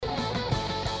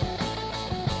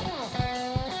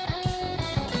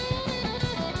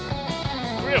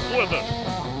with us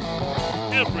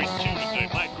every Tuesday.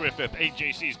 Mike Griffith,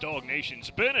 AJC's Dog Nation's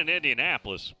been in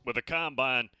Indianapolis with a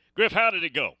combine. Griff, how did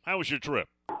it go? How was your trip?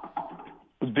 It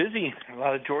was busy. A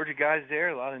lot of Georgia guys there,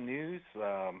 a lot of news.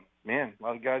 A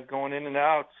lot of guys going in and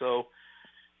out. So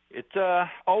it's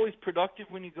always productive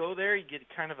when you go there. You get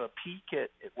kind of a peek at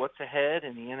what's ahead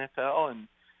in the NFL and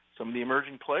some of the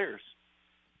emerging players.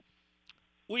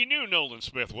 We knew Nolan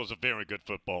Smith was a very good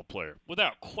football player,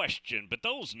 without question, but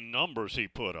those numbers he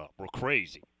put up were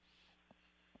crazy.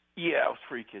 Yeah, it was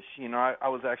freakish. I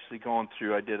was actually going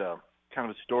through, I did a kind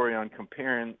of a story on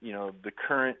comparing, the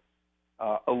current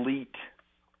elite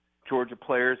Georgia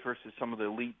players versus some of the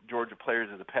elite Georgia players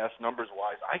of the past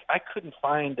numbers-wise. I couldn't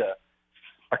find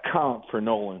a comp for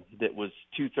Nolan that was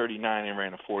 239 and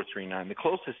ran a 4.39. The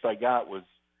closest I got was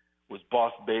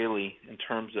Boss Bailey in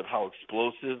terms of how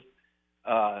explosive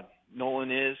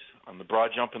Nolan is on the broad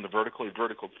jump and the vertical. He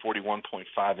vertical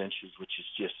 41.5 inches, which is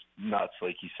just nuts,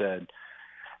 like you said.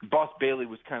 Boss Bailey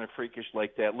was kind of freakish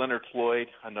like that. Leonard Floyd,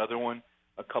 another one.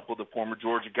 A couple of the former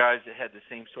Georgia guys that had the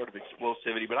same sort of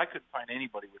explosivity, but I couldn't find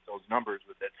anybody with those numbers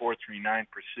with that 4.39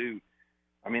 pursuit.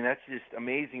 I mean, that's just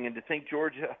amazing. And to think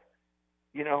Georgia,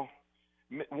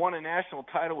 won a national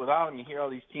title without him. You hear all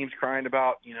these teams crying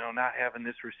about, not having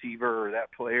this receiver or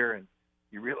that player, and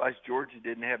you realize Georgia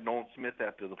didn't have Nolan Smith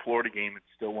after the Florida game and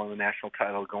still won the national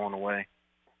title going away.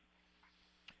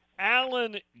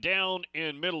 Allen down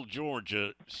in Middle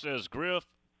Georgia says, Griff,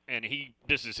 and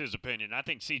this is his opinion, I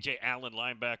think C.J. Allen,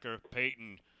 linebacker,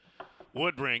 Peyton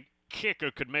Woodring,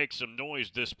 kicker, could make some noise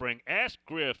this spring. Ask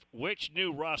Griff, which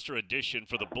new roster addition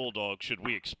for the Bulldogs should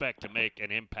we expect to make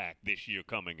an impact this year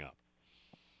coming up?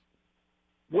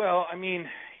 Well, I mean,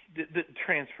 the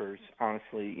transfers,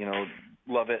 honestly,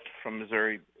 Lovett from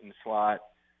Missouri in the slot.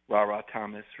 Ra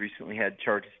Thomas recently had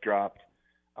charges dropped.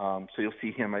 So you'll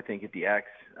see him, I think, at the X.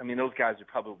 I mean, those guys are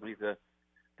probably the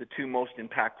two most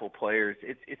impactful players.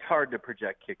 It's hard to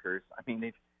project kickers. I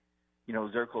mean,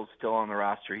 Zirkel's still on the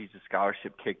roster. He's a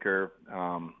scholarship kicker.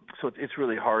 So it's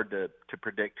really hard to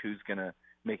predict who's going to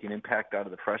make an impact out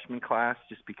of the freshman class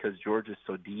just because Georgia's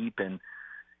so deep and,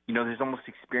 there's almost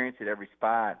experience at every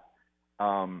spot. They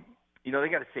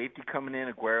got a safety coming in,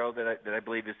 Aguero, that I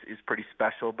believe is pretty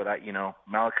special. But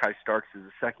Malachi Starks is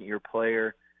a second-year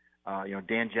player.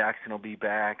 Dan Jackson will be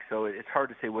back, so it's hard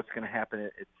to say what's going to happen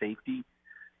at safety.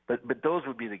 But those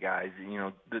would be the guys.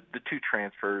 The two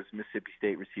transfers, Mississippi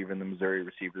State receiver and the Missouri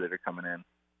receiver that are coming in.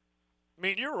 I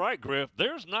mean, you're right, Griff.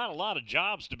 There's not a lot of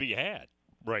jobs to be had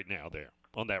right now there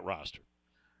on that roster.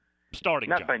 Starting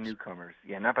not jobs. By newcomers.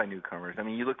 Yeah, not by newcomers. I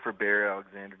mean, you look for Barry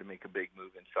Alexander to make a big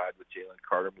move inside with Jalen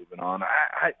Carter moving on.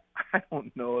 I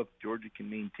don't know if Georgia can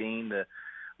maintain the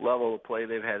level of play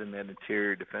they've had in that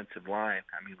interior defensive line.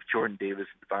 I mean, with Jordan Davis,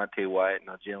 Devontae Wyatt,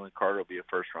 now Jalen Carter will be a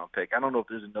first-round pick. I don't know if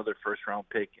there's another first-round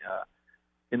pick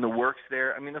in the works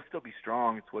there. I mean, they'll still be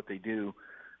strong. It's what they do.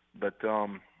 But,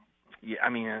 yeah, I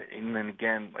mean, and then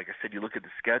again, like I said, you look at the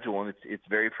schedule, and it's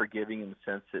very forgiving in the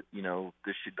sense that,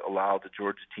 this should allow the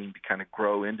Georgia team to kind of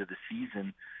grow into the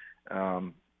season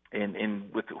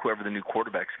and with whoever the new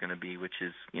quarterback's going to be, which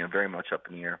is, very much up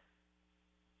in the air.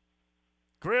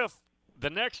 Griff, the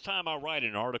next time I write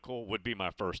an article would be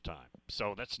my first time.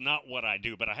 So that's not what I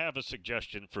do, but I have a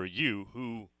suggestion for you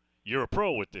who you're a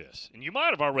pro with this. And you might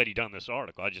have already done this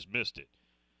article. I just missed it.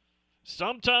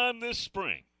 Sometime this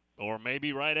spring, or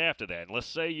maybe right after that, let's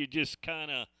say you're just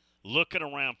kind of looking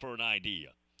around for an idea.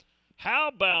 How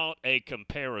about a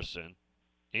comparison,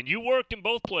 and you worked in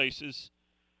both places,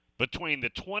 between the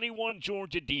 21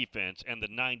 Georgia defense and the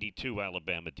 92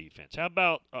 Alabama defense? How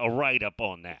about a write-up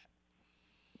on that?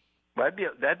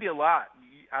 That'd be a lot.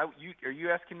 Are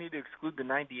you asking me to exclude the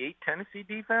 98 Tennessee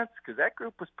defense? Because that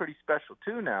group was pretty special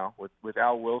too now with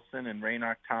Al Wilson and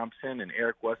Raynoch Thompson and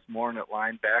Eric Westmoreland at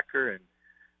linebacker. And,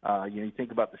 you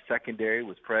think about the secondary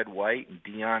with Fred White and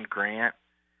Deion Grant,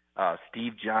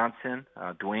 Steve Johnson,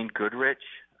 Dwayne Goodrich,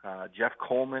 Jeff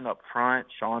Coleman up front,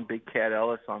 Sean Big Cat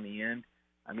Ellis on the end.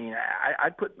 I mean,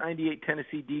 I'd put 98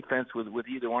 Tennessee defense with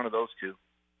either one of those two.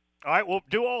 All right, well,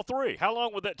 do all three. How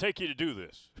long would that take you to do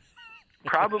this?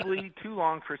 Probably too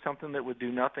long for something that would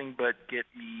do nothing but get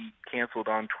me canceled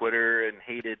on Twitter and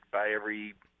hated by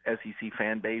every SEC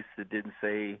fan base that didn't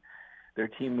say their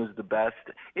team was the best.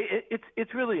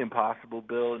 It's really impossible,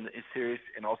 Bill, in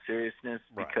all seriousness,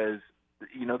 right. Because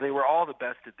they were all the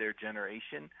best at their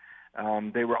generation.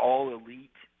 They were all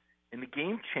elite, and the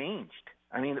game changed.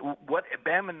 I mean, what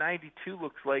Bama 92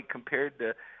 looks like compared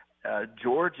to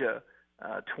Georgia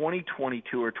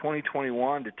 2022 or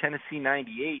 2021 to Tennessee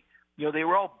 98. They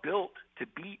were all built to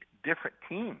beat different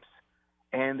teams,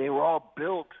 and they were all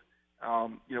built,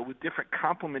 with different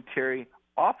complementary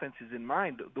offenses in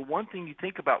mind, the one thing you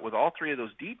think about with all three of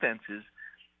those defenses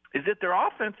is that their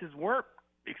offenses weren't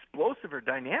explosive or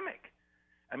dynamic.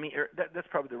 I mean, that's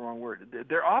probably the wrong word.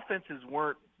 Their offenses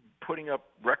weren't putting up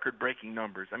record-breaking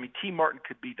numbers. I mean, T. Martin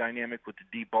could be dynamic with the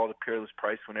deep ball to Peerless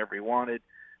Price whenever he wanted.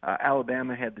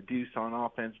 Alabama had the deuce on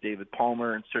offense, David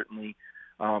Palmer, and certainly,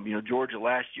 Georgia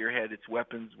last year had its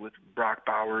weapons with Brock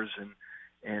Bowers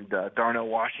and Darnell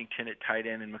Washington at tight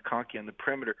end and McConkey on the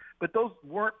perimeter. But those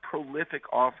weren't prolific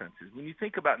offenses. When you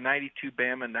think about 92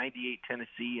 Bama, 98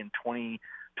 Tennessee, and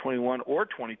 2021 or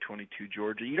 2022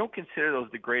 Georgia, you don't consider those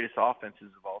the greatest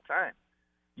offenses of all time.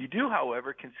 You do,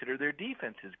 however, consider their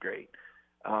defenses great.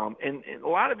 And a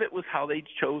lot of it was how they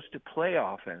chose to play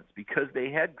offense. Because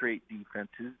they had great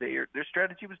defenses, their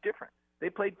strategy was different. They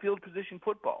played field position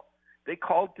football. They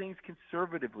called things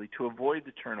conservatively to avoid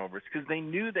the turnovers because they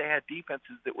knew they had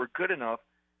defenses that were good enough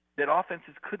that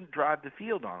offenses couldn't drive the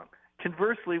field on them.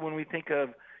 Conversely, when we think of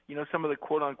some of the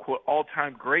quote-unquote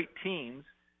all-time great teams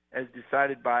as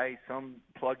decided by some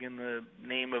plug in the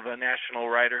name of a national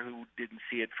writer who didn't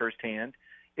see it firsthand,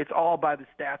 it's all by the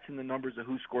stats and the numbers of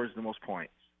who scores the most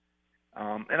points.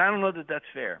 And I don't know that that's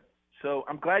fair. So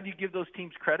I'm glad you give those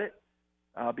teams credit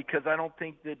because I don't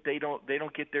think that they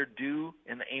don't get their due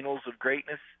in the annals of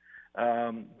greatness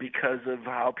because of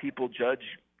how people judge,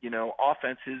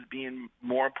 offenses being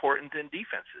more important than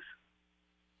defenses.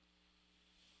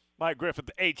 Mike Griffith,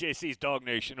 AJC's Dog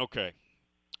Nation. Okay,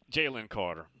 Jalen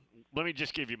Carter. Let me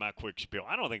just give you my quick spiel.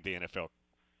 I don't think the NFL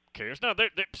cares. Now, there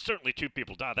certainly two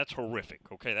people died. That's horrific.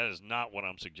 Okay, that is not what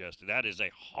I'm suggesting. That is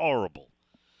a horrible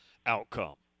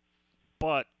outcome.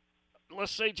 But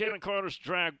let's say Jalen Carter's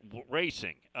drag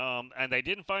racing, and they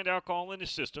didn't find alcohol in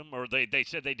his system, or they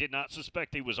said they did not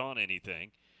suspect he was on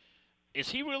anything.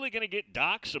 Is he really going to get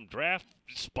docked some draft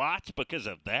spots because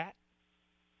of that?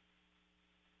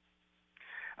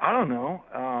 I don't know.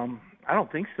 I don't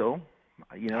think so.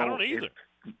 I don't either.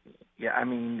 Yeah, I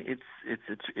mean, it's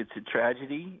a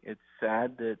tragedy. It's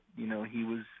sad that he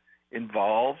was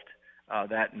involved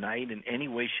that night in any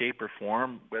way, shape, or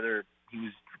form. Whether he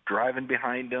was driving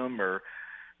behind him or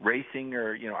racing,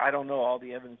 or I don't know. All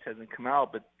the evidence hasn't come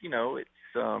out, but it's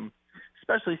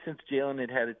especially since Jalen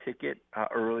had a ticket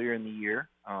earlier in the year.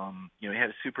 He had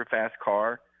a super fast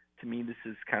car. To me, this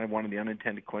is kind of one of the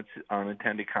unintended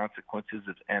consequences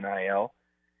of NIL.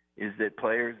 Is that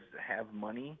players have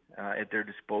money at their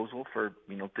disposal for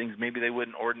things maybe they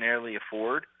wouldn't ordinarily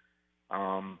afford,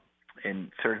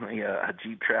 and certainly a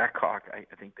Jeep Trackhawk.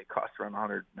 I think they cost around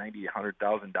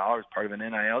 $100,000, part of an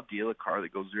NIL deal, a car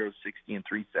that goes 0-60 in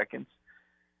 3 seconds.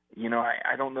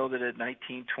 I don't know that a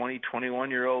 19, 20,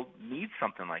 21-year-old needs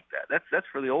something like that. That's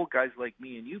for the old guys like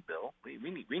me and you, Bill. We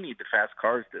need the fast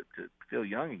cars to feel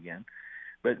young again.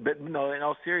 But no, in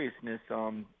all seriousness,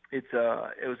 it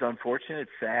was unfortunate.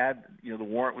 It's sad. The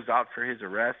warrant was out for his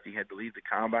arrest. He had to leave the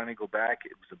combine and go back.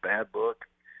 It was a bad look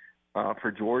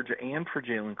for Georgia and for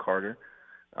Jalen Carter.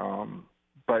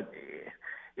 But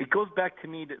it goes back to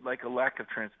me to like a lack of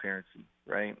transparency,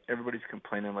 right? Everybody's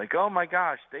complaining like, oh my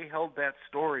gosh, they held that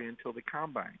story until the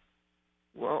combine.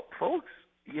 Well, folks,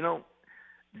 Jalen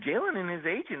and his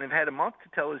agent have had a month to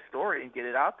tell his story and get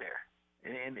it out there.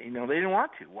 And they didn't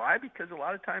want to. Why? Because a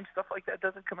lot of times stuff like that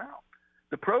doesn't come out.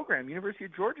 The program, University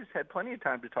of Georgia's had plenty of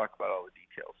time to talk about all the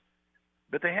details,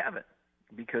 but they haven't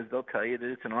because they'll tell you that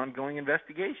it's an ongoing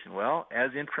investigation. Well,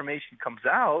 as information comes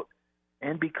out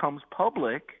and becomes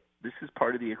public, this is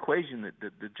part of the equation that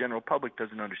the general public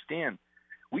doesn't understand.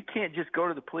 We can't just go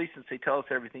to the police and say, tell us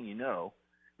everything you know.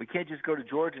 We can't just go to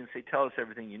Georgia and say, tell us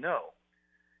everything you know.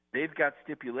 They've got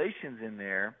stipulations in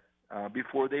there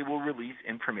before they will release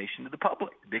information to the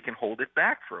public. They can hold it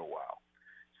back for a while.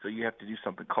 So you have to do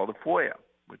something called a FOIA,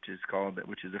 which is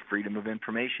a Freedom of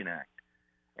Information Act.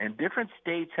 And different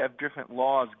states have different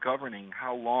laws governing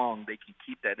how long they can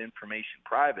keep that information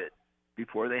private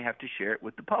before they have to share it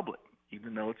with the public,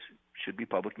 even though it should be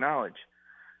public knowledge.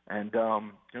 And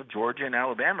Georgia and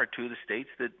Alabama are two of the states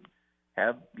that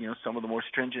have some of the more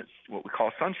stringent, what we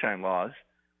call sunshine laws,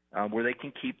 where they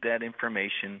can keep that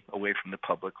information away from the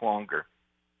public longer.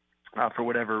 For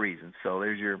whatever reason. So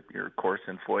there's your course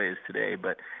in FOIAs today.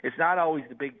 But it's not always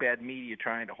the big bad media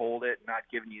trying to hold it, not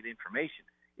giving you the information.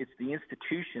 It's the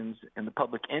institutions and the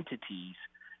public entities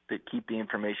that keep the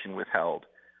information withheld,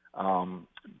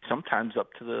 sometimes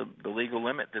up to the legal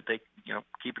limit that they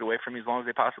keep it away from you as long as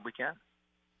they possibly can.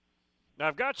 Now,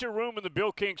 I've got your room in the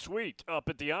Bill King Suite up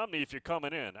at the Omni if you're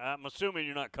coming in. I'm assuming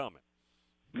you're not coming.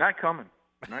 Not coming.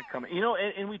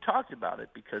 And we talked about it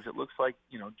because it looks like,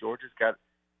 Georgia's got –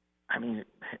 I mean,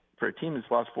 for a team that's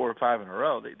lost 4 or 5 in a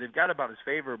row, they've got about as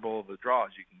favorable of a draw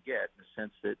as you can get, in the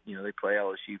sense that, they play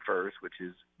LSU first, which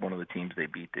is one of the teams they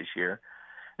beat this year.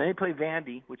 Then they play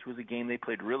Vandy, which was a game they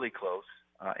played really close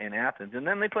in Athens. And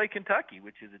then they play Kentucky,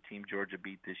 which is a team Georgia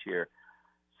beat this year.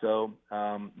 So,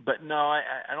 but no,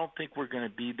 I don't think we're going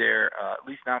to be there, at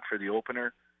least not for the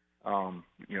opener.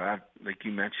 Like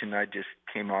you mentioned, I just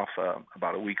came off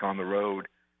about a week on the road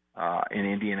in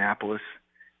Indianapolis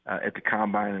at the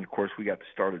Combine. And, of course, we got the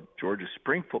start of Georgia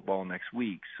spring football next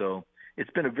week. So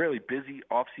it's been a really busy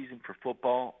offseason for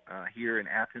football here in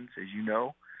Athens, as you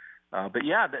know. But,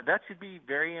 yeah, that should be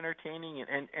very entertaining,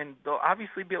 and there'll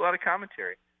obviously be a lot of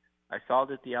commentary. I saw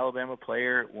that the Alabama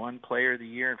player won Player of the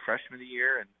Year and Freshman of the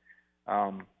Year,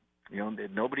 and,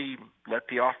 nobody let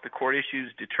the off-the-court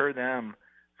issues deter them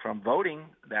from voting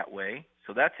that way.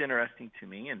 So that's interesting to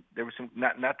me, and there was some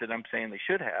not that I'm saying they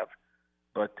should have,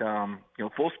 but,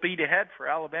 full speed ahead for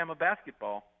Alabama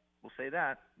basketball. We'll say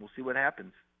that. We'll see what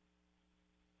happens.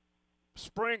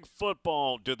 Spring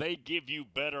football, do they give you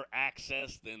better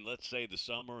access than, let's say, the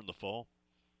summer and the fall?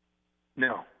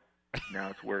 No,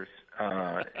 it's worse.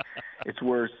 It's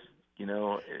worse,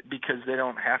 because they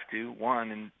don't have to,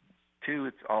 one, and two,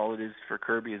 it's all it is for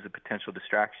Kirby is a potential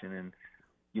distraction. And,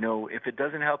 if it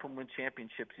doesn't help him win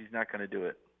championships, he's not going to do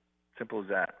it. Simple as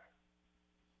that.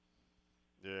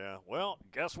 Yeah, well,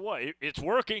 guess what? It's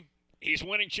working. He's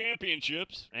winning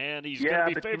championships, and he's going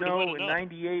to be favored to win another. In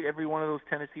 '98, every one of those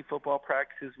Tennessee football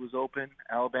practices was open.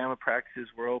 Alabama practices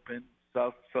were open.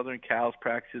 Southern Cal's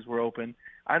practices were open.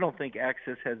 I don't think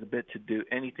access has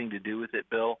anything to do with it,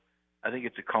 Bill. I think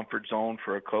it's a comfort zone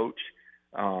for a coach.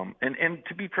 And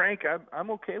to be frank,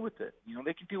 I'm okay with it.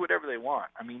 They can do whatever they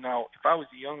want. I mean, now, if I was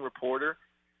a young reporter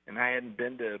and I hadn't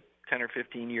been to 10 or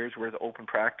 15 years worth of open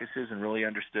practices and really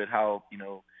understood how,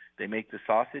 they make the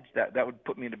sausage, that would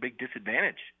put me at a big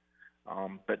disadvantage.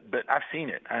 But I've seen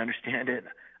it. I understand it.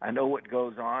 I know what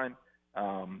goes on.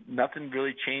 Nothing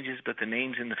really changes but the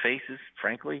names and the faces,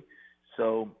 frankly.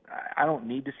 So I don't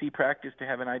need to see practice to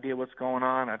have an idea what's going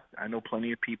on. I know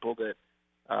plenty of people that,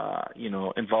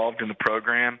 involved in the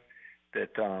program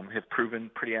that have proven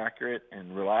pretty accurate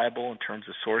and reliable in terms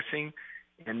of sourcing.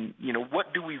 And,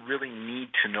 what do we really need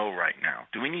to know right now?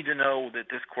 Do we need to know that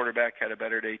this quarterback had a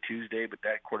better day Tuesday, but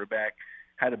that quarterback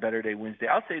had a better day Wednesday?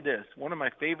 I'll say this. One of my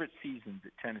favorite seasons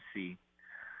at Tennessee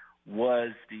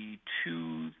was the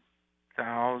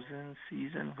 2000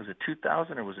 season. Was it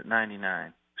 2000 or was it 99?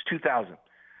 It was 2000.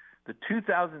 The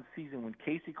 2000 season when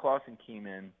Casey Clausen came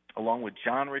in, along with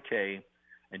John Rattay,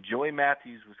 and Joey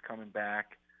Matthews was coming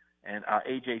back, and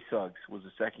A.J. Suggs was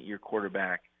the second-year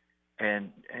quarterback.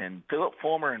 And Philip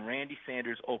Fulmer and Randy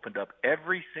Sanders opened up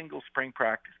every single spring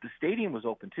practice. The stadium was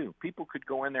open, too. People could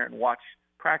go in there and watch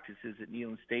practices at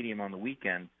Neyland Stadium on the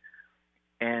weekend.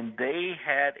 And they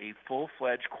had a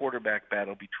full-fledged quarterback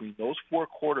battle between those four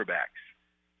quarterbacks.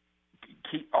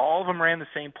 All of them ran the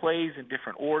same plays in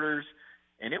different orders,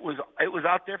 and it was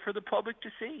out there for the public to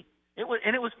see. It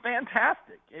was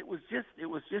fantastic. It was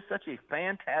just such a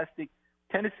fantastic.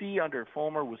 Tennessee under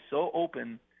Fulmer was so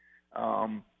open.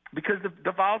 Because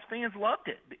the Vols fans loved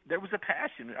it. There was a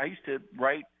passion. I used to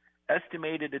write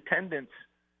estimated attendance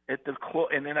at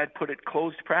and then I'd put it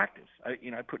closed practice.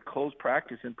 I put closed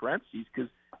practice in parentheses because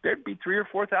there'd be 3,000 or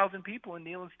 4,000 people in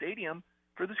Neyland Stadium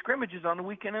for the scrimmages on the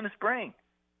weekend in the spring.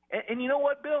 And you know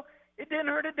what, Bill? It didn't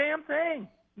hurt a damn thing.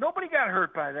 Nobody got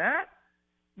hurt by that.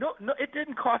 No, it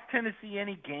didn't cost Tennessee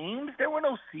any games. There were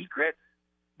no secrets.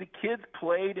 The kids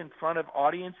played in front of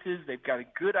audiences. They've got a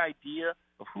good idea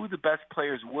of who the best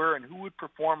players were and who would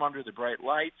perform under the bright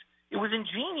lights. It was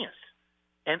ingenious.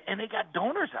 And they got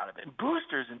donors out of it, and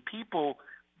boosters, and people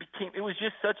it was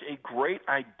just such a great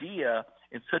idea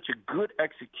and such a good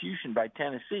execution by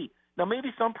Tennessee. Now,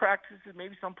 maybe some practices,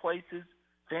 maybe some places,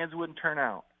 fans wouldn't turn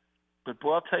out. But,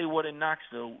 boy, I'll tell you what, in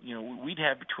Knoxville, we'd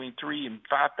have between 3,000 and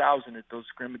 5,000 at those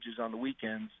scrimmages on the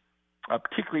weekends,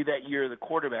 particularly that year of the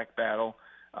quarterback battle,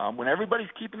 when everybody's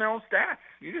keeping their own stats.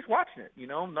 You're just watching it,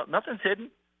 nothing's hidden.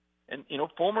 And,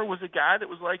 Fulmer was a guy that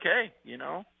was like, hey, you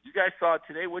guys saw it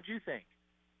today. What'd you think?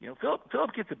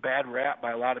 Philip gets a bad rap by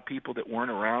a lot of people that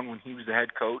weren't around when he was the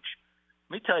head coach.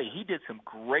 Let me tell you, he did some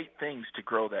great things to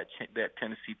grow that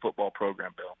Tennessee football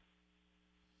program, Bill.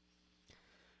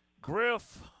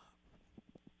 Griff,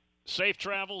 safe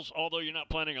travels, although you're not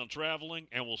planning on traveling,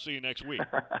 and we'll see you next week.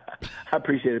 I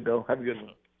appreciate it, Bill. Have a good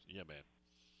one. Yeah, man.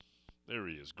 There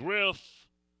he is. Griff,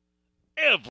 every